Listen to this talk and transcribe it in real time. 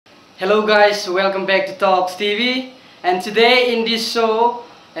Hello guys, welcome back to Talks TV. And today in this show,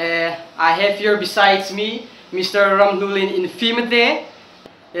 I have here besides me Mr. Ramhluolien Infimate,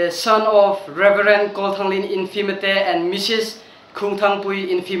 son of Reverend Kawlthanglien Infimate and Mrs. Kawlthanglien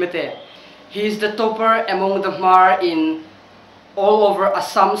Infimate. He is the topper among the Hmar in all over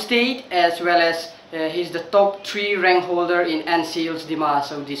Assam state, as well as he is the top 3 rank holder in N.C Hills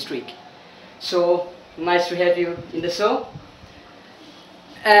District. So nice to have you in the show.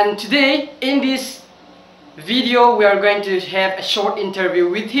 And today in this video we are going to have a short interview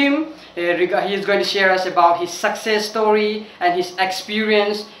with him. He is going to share us about his success story and his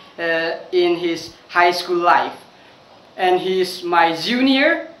experience in his high school life. And he is my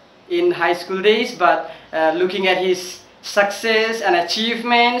junior in high school days, but looking at his success and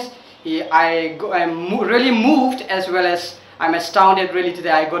achievements, I'm really moved, as well as I'm astounded really today.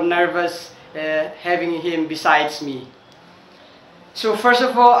 I got nervous having him besides me. So first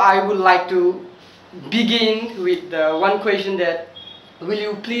of all, I would like to begin with one question that, will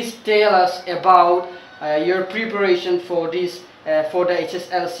you please tell us about your preparation for this for the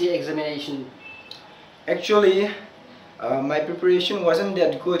H.S.L.C examination? Actually, my preparation wasn't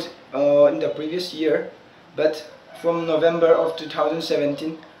that good in the previous year, but from November of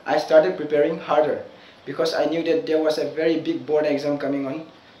 2017 I started preparing harder because I knew that there was a very big board exam coming on.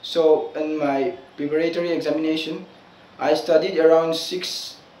 So in my preparatory examination, I studied around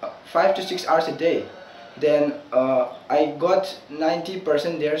 5 to 6 hours a day. Then I got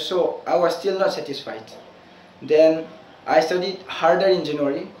 90% there, so I was still not satisfied. Then I studied harder in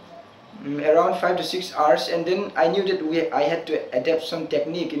January, around 5 to 6 hours, and then I knew that I had to adapt some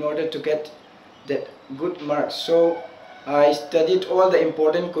technique in order to get that good marks. So I studied all the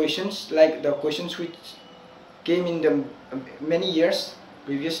important questions, like the questions which came in the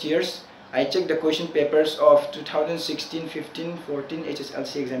previous years. I checked the question papers of 2016, 15, 14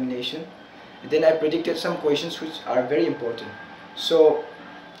 H.S.L.C examination. Then I predicted some questions which are very important. So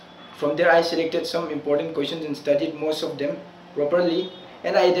from there I selected some important questions and studied most of them properly,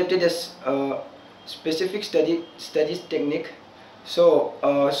 and I adapted a specific studies technique so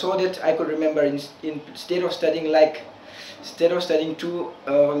that I could remember instead of studying like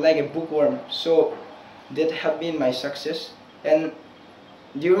a bookworm. So that helped me in my success. And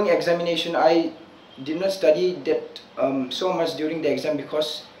during examination, I did not study that so much during the exam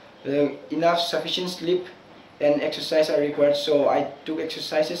because sufficient sleep and exercise are required. So I took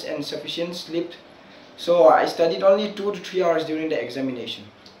exercises and sufficient sleep. So I studied only 2 to 3 hours during the examination.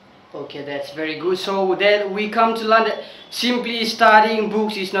 Okay, that's very good. So then we come to learn that simply studying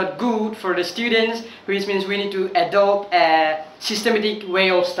books is not good for the students, which means we need to adopt a systematic way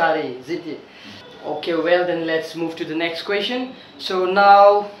of studying, isn't it? Okay, well then let's move to the next question. So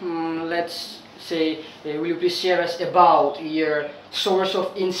now let's say, will you please share us about your source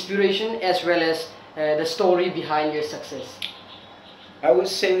of inspiration as well as the story behind your success? I would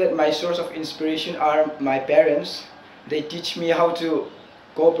say that my source of inspiration are my parents. They teach me how to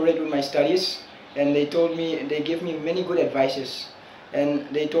cooperate with my studies, and they gave me many good advices, and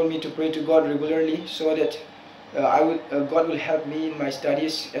they told me to pray to God regularly so that God will help me in my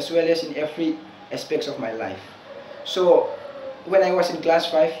studies as well as in every aspects of my life. So when I was in class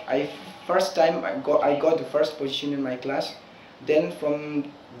 5, I got the first position in my class. Then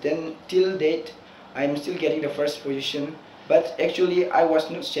from then till date, I'm still getting the first position, but actually I was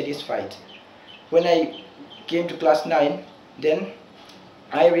not satisfied. When I came to class 9, then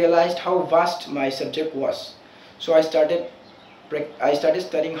I realized how vast my subject was. So I started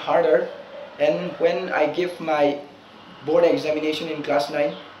studying harder, and when I gave my board examination in class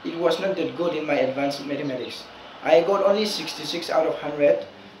 9, it was not that good in my advanced mathematics. I got only 66 out of 100.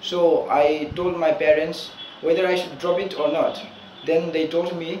 So I told my parents whether I should drop it or not. Then they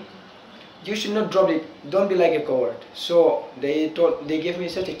told me, you should not drop it, don't be like a coward. So they gave me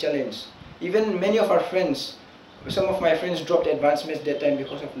such a challenge. Even many of our friends, some of my friends dropped advanced maths that time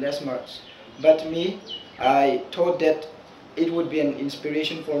because of less marks. But me, I thought that it would be an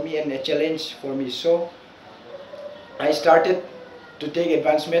inspiration for me and a challenge for me. So I started to take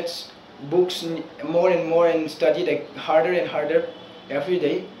advanced maths books more and more and studied harder and harder every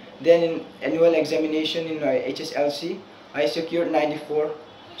day. Then in annual examination in my H.S.L.C, I secured 94.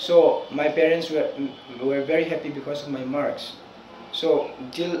 So my parents were very happy because of my marks. So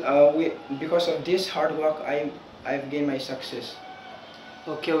because of this hard work, I've gained my success.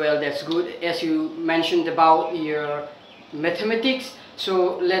 Okay, well that's good. As you mentioned about your mathematics,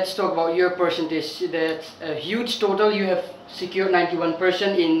 so let's talk about your percentage. That's a huge total. You have secured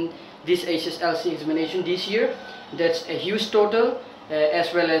 91% in this H.S.L.C examination this year. That's a huge total,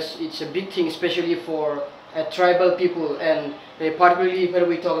 as well as it's a big thing, especially for tribal people, and particularly when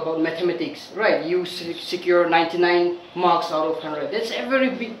we talk about mathematics, right? You secure 99 marks out of 100. That's a very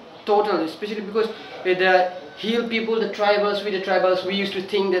big total, especially because the hill people, the tribals, we used to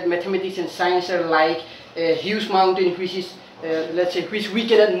think that mathematics and science are like a huge mountain which is let's say, which we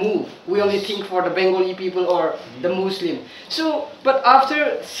cannot move. We only think for the Bengali people or the Muslim. So, but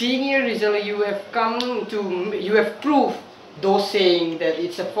after seeing your result, you have proved those saying that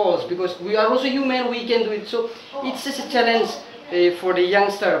it's a false, because we are also human, we can do it. So it's just a challenge for the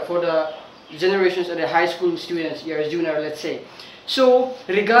youngster, for the generations of the high school students, your junior, let's say. So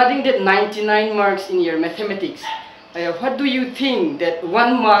regarding that 99 marks in your mathematics, what do you think that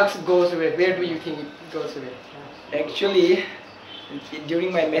 1 mark goes away? Where do you think it goes away? Actually,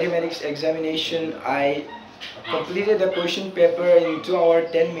 during my mathematics examination, I completed the question paper in 2 hours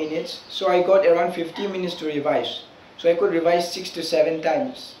 10 minutes. So I got around 50 minutes to revise. So I could revise 6 to 7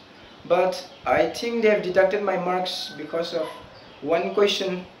 times. But I think they have deducted my marks because of one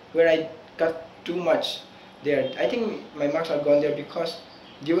question where I got too much there. I think my marks are gone there because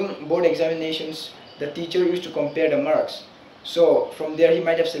during board examinations, the teacher used to compare the marks. So from there he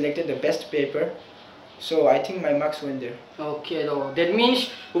might have selected the best paper. So I think my marks went there. Okay, though. That means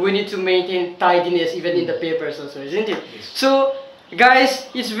we need to maintain tidiness even in the papers also, isn't it? Yes. So guys,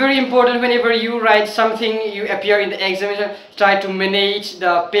 it's very important whenever you write something, you appear in the examination, try to manage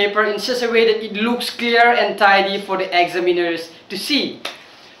the paper in such a way that it looks clear and tidy for the examiners to see.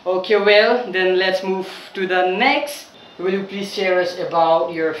 Okay, well, then let's move to the next. Will you please share us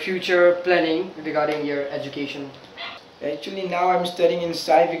about your future planning regarding your education? Actually, now I'm studying in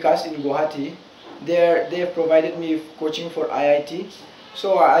Sai Vikas in Guwahati. They have provided me coaching for IIT.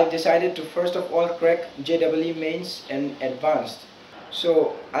 So I've decided to first of all crack JEE mains and advanced.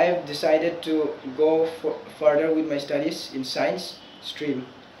 So I have decided to go further with my studies in science stream,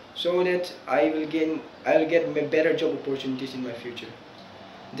 so that I'll get better job opportunities in my future.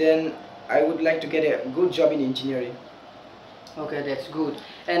 Then I would like to get a good job in engineering. Okay, that's good.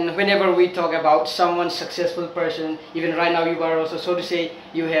 And whenever we talk about someone successful person, even right now you are also, so to say,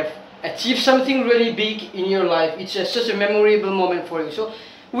 you have achieved something really big in your life. It's such a memorable moment for you. So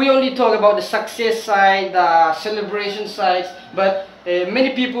we only talk about the success side, the celebration sides, but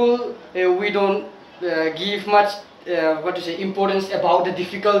many people we don't give much importance about the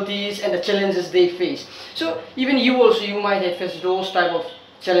difficulties and the challenges they face. So even you also, you might have faced those type of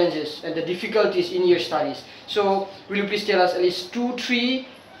challenges and the difficulties in your studies. So will you please tell us at least 2-3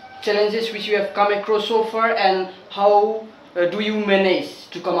 challenges which you have come across so far, and how do you manage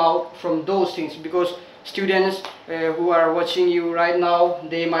to come out from those things? Because students who are watching you right now,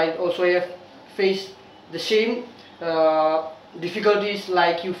 they might also have faced the same difficulties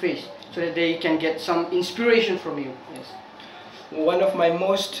like you faced, so that they can get some inspiration from you. Yes. One of my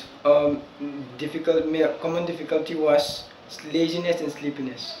most common difficulty was laziness and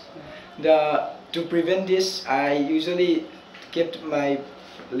sleepiness. To prevent this, I usually kept my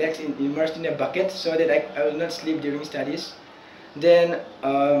legs immersed in a bucket so that I will not sleep during studies. Then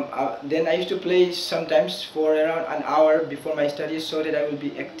I used to play sometimes for around an hour before my studies, so that I will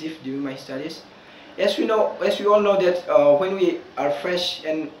be active during my studies. As we all know that when we are fresh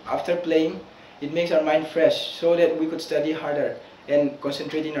and after playing, it makes our mind fresh, so that we could study harder and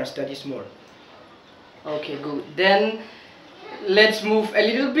concentrate in our studies more. Okay, good. Then let's move a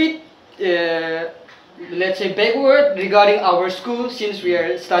little bit, let's say backward regarding our school. Since we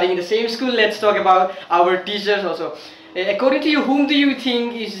are studying in the same school, let's talk about our teachers also. According to you, whom do you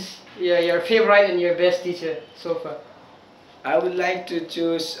think is your favorite and your best teacher so far? I would like to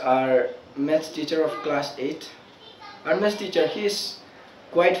choose our maths teacher of class 8. Our maths teacher, he is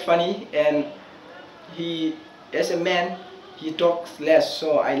quite funny, and as a man, he talks less,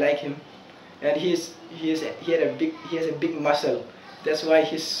 so I like him. And he has a big muscle. That's why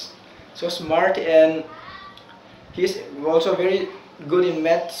he's so smart, and he's also very good in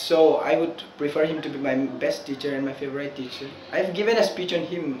math. So I would prefer him to be my best teacher and my favorite teacher. I've given a speech on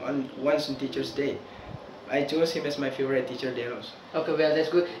him once on Teachers' Day. I chose him as my favorite teacher there also. Okay, well, that's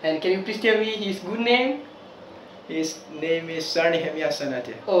good. And can you please tell me his good name? His name is Sir Nehemiah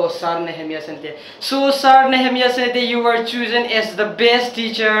Sanate. Oh, Sir Nehemiah Sanate. So, Sir Nehemiah Sanate, you were chosen as the best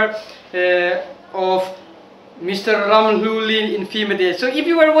teacher of Mr. Ramhluolien Infimate. So, if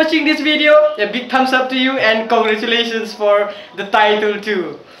you are watching this video, a big thumbs up to you and congratulations for the title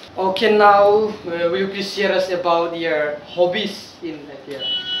too. Okay, now will you please share us about your hobbies in that year?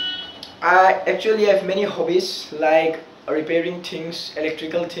 I actually have many hobbies, like repairing things,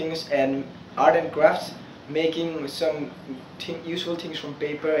 electrical things, and art and crafts, making some useful things from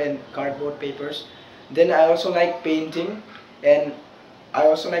paper and cardboard papers. Then I also like painting, and I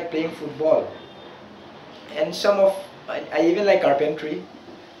also like playing football. and I even like carpentry.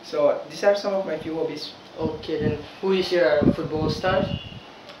 So these are some of my few hobbies. Okay, then who is your football star?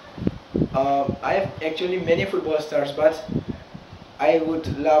 I have actually many football stars, but I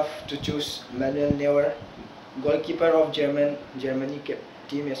would love to choose Manuel Neuer, goalkeeper of Germany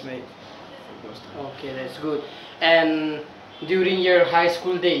team as my football star. Okay, that's good. And during your high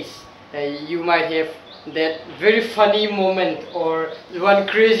school days, you might have that very funny moment or one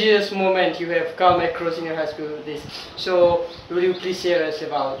craziest moment you have come across in your high school days. So, will you please share us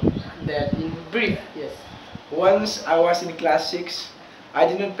about that in brief? Yes. Once I was in class 6, I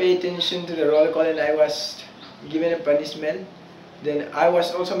did not pay attention to the roll call and I was given a punishment. Then I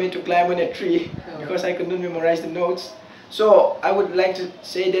was also made to climb on a tree because I could not memorize the notes. So I would like to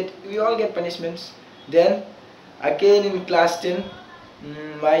say that we all get punishments. Then again in class 10,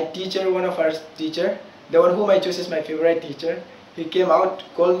 my teacher, one of our teacher, the one whom I chose as my favorite teacher, he came out,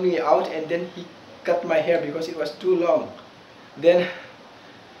 called me out, and then he cut my hair because it was too long. Then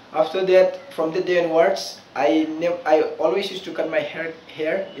after that, from that day onwards, I always used to cut my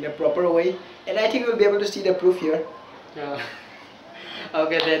hair in a proper way, and I think you'll be able to see the proof here.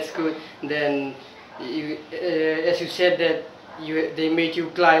 Okay, that's good. Then, as you said that they made you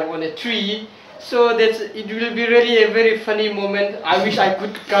climb on a tree, so it will be really a very funny moment. I wish I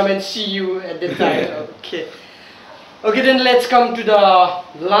could come and see you at that time. Okay. Okay, then let's come to the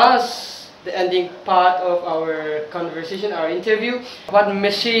ending part of our conversation, our interview. What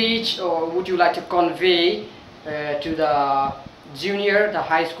message or would you like to convey to the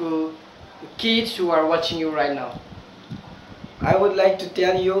high school kids who are watching you right now? I would like to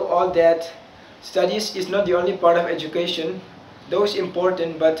tell you all that studies is not the only part of education. Though it's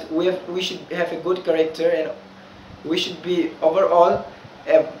important, but we should have a good character, and we should be overall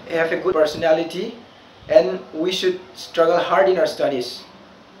have a good personality, and we should struggle hard in our studies.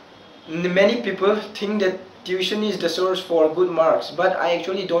 Many people think that tuition is the source for good marks, but I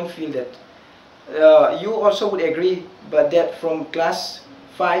actually don't feel that. You also would agree, but that from class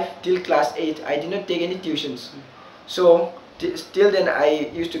 5 till class 8, I did not take any tuitions. So still then I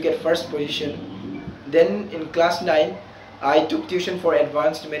used to get first position. Then in class 9, I took tuition for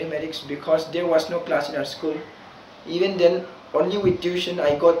advanced mathematics because there was no class in our school. Even then, only with tuition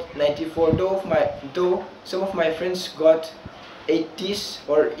I got 94, though some of my friends got 80s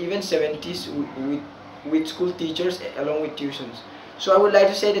or even 70s with school teachers along with tuitions. So I would like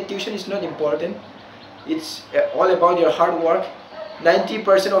to say that tuition is not important. It's all about your hard work.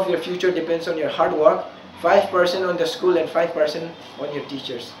 90% of your future depends on your hard work, 5% on the school, and 5% on your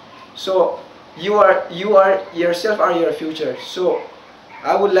teachers. So you yourself are your future. So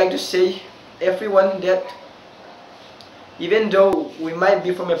I would like to say everyone that even though we might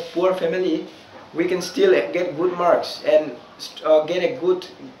be from a poor family, we can still get good marks and get a good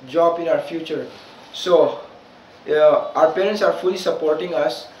job in our future. So our parents are fully supporting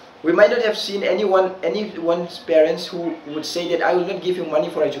us. We might not have seen anyone's parents who would say that I will not give you money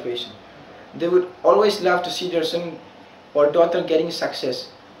for education. They would always love to see their son or daughter getting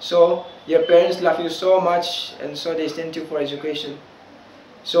success. So your parents love you so much, and so they send you for education.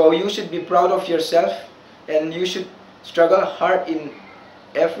 So you should be proud of yourself, and you should struggle hard in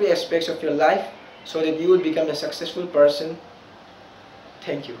every aspect of your life so that you will become a successful person.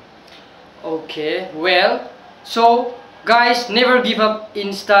 Thank you. Okay, well, so guys, never give up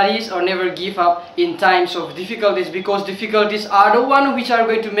in studies or never give up in times of difficulties, because difficulties are the one which are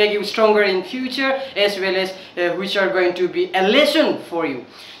going to make you stronger in future, as well as which are going to be a lesson for you.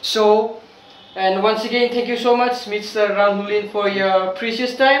 So, and once again, thank you so much, Mr. Ramhluolien, for your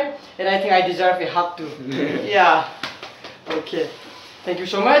precious time, and I think I deserve a hug too. Yeah. Okay. Thank you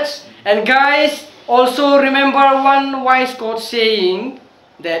so much. And guys, also remember one wise quote saying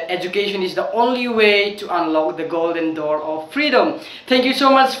that education is the only way to unlock the golden door of freedom. Thank you so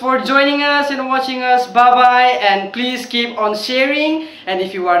much for joining us and watching us. Bye bye, and please keep on sharing, and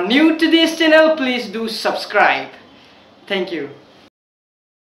if you are new to this channel, please do subscribe. Thank you.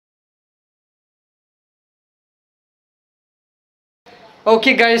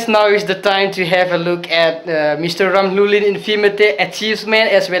 Okay guys, now is the time to have a look at Mr. Ramhluolien Infimate achievement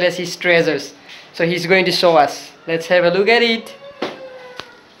as well as his treasures. So he's going to show us. Let's have a look at it.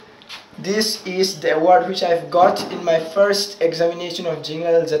 This is the award which I've got in my first examination of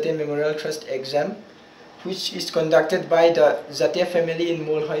H.S.L.C Memorial Trust exam, which is conducted by the H.S family in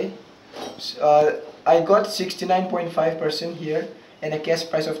Molhoy. I got 69.5% here and a cash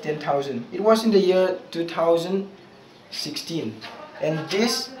prize of 10,000. It was in the year 2016. And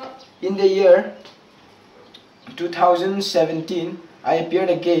this, in the year 2017, I appeared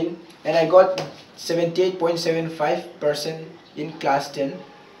again and I got 78.75% in class 10,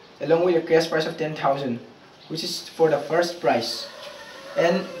 along with a cash prize of 10,000. which is for the first prize.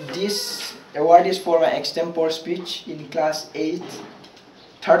 And this award is for my extempore speech in class 8,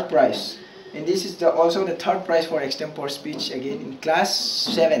 third prize. And this is also the third prize for extempore speech again in class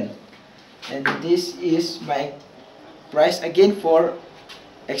 7. And this is my prize again for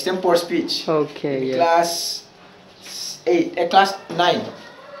extempore speech. Okay. In class 9.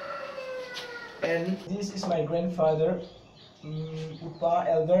 And this is my grandfather, Upa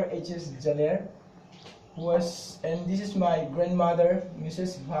Elder H.S. Jaler, and this is my grandmother,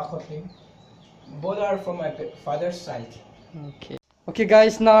 Mrs. Kawlthanglien. Both are from my father's side. Okay. Okay,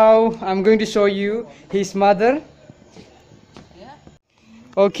 guys. Now I'm going to show you his mother.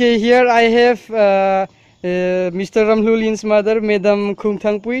 Okay, here I have Mr. Ramhluolien's mother, Madam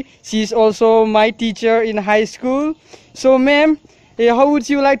Kawlthanglien. She is also my teacher in high school. So, ma'am, how would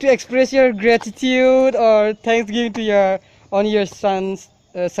you like to express your gratitude or thanksgiving to your son's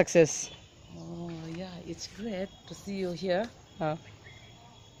success? Oh, yeah, it's great to see you here.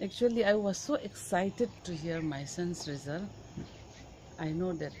 Actually, I was so excited to hear my son's result. I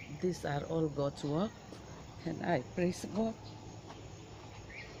know that these are all God's work, and I praise God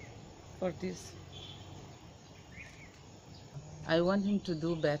for this. I want him to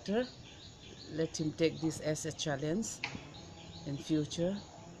do better. Let him take this as a challenge in future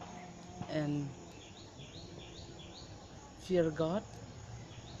and fear God,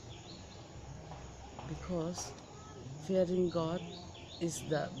 because fearing God is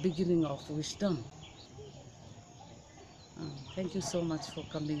the beginning of wisdom. Thank you so much for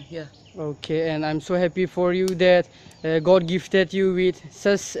coming here. Okay, and I'm so happy for you that God gifted you with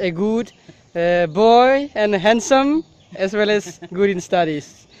such a good boy and handsome as well as good in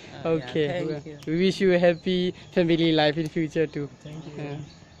studies. Okay, yeah, thank you. We wish you a happy family life in future too. Thank you.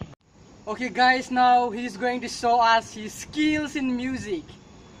 Okay guys, now he's going to show us his skills in music.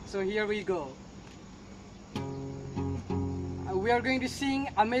 So here we go. We are going to sing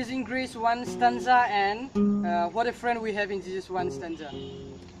Amazing Grace one stanza and What a Friend We Have in Jesus one stanza.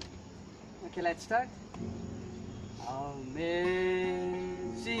 Okay, let's start. Amazing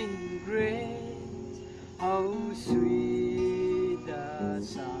grace, how sweet the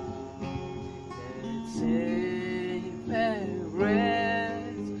sound that saved a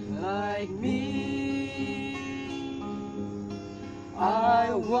wretch like me.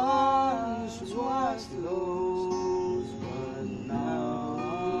 I once was lost, but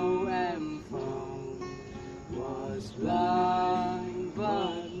now am found. Was blind,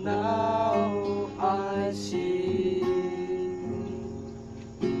 but now I see.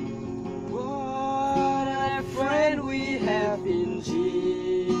 What a friend we have in Jesus.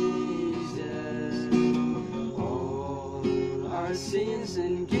 All our sins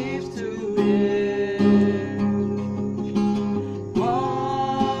and gifts to bear.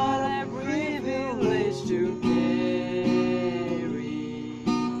 What a privilege to carry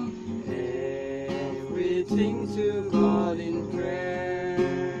everything to God in prayer.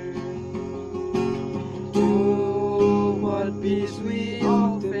 Oh, what peace we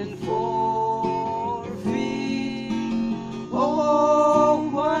often forfeit. Oh,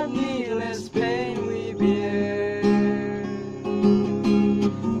 what needless pain we bear.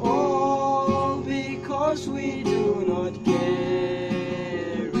 All because we do not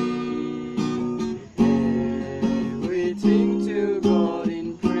carry everything to God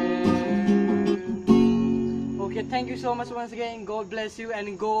in prayer. Okay, thank you so much once again. God bless you,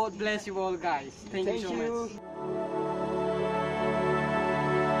 and God bless you all, guys. Thank you so much.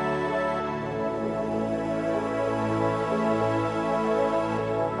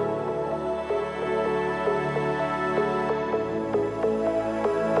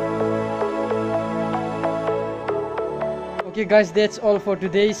 Okay guys, that's all for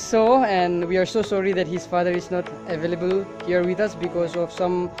today's show, and we are so sorry that his father is not available here with us because of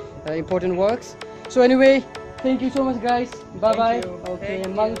some important works. So anyway, thank you so much guys. Bye bye. you. Okay, Thank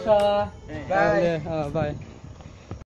you. Mangsa. Bye. Bye.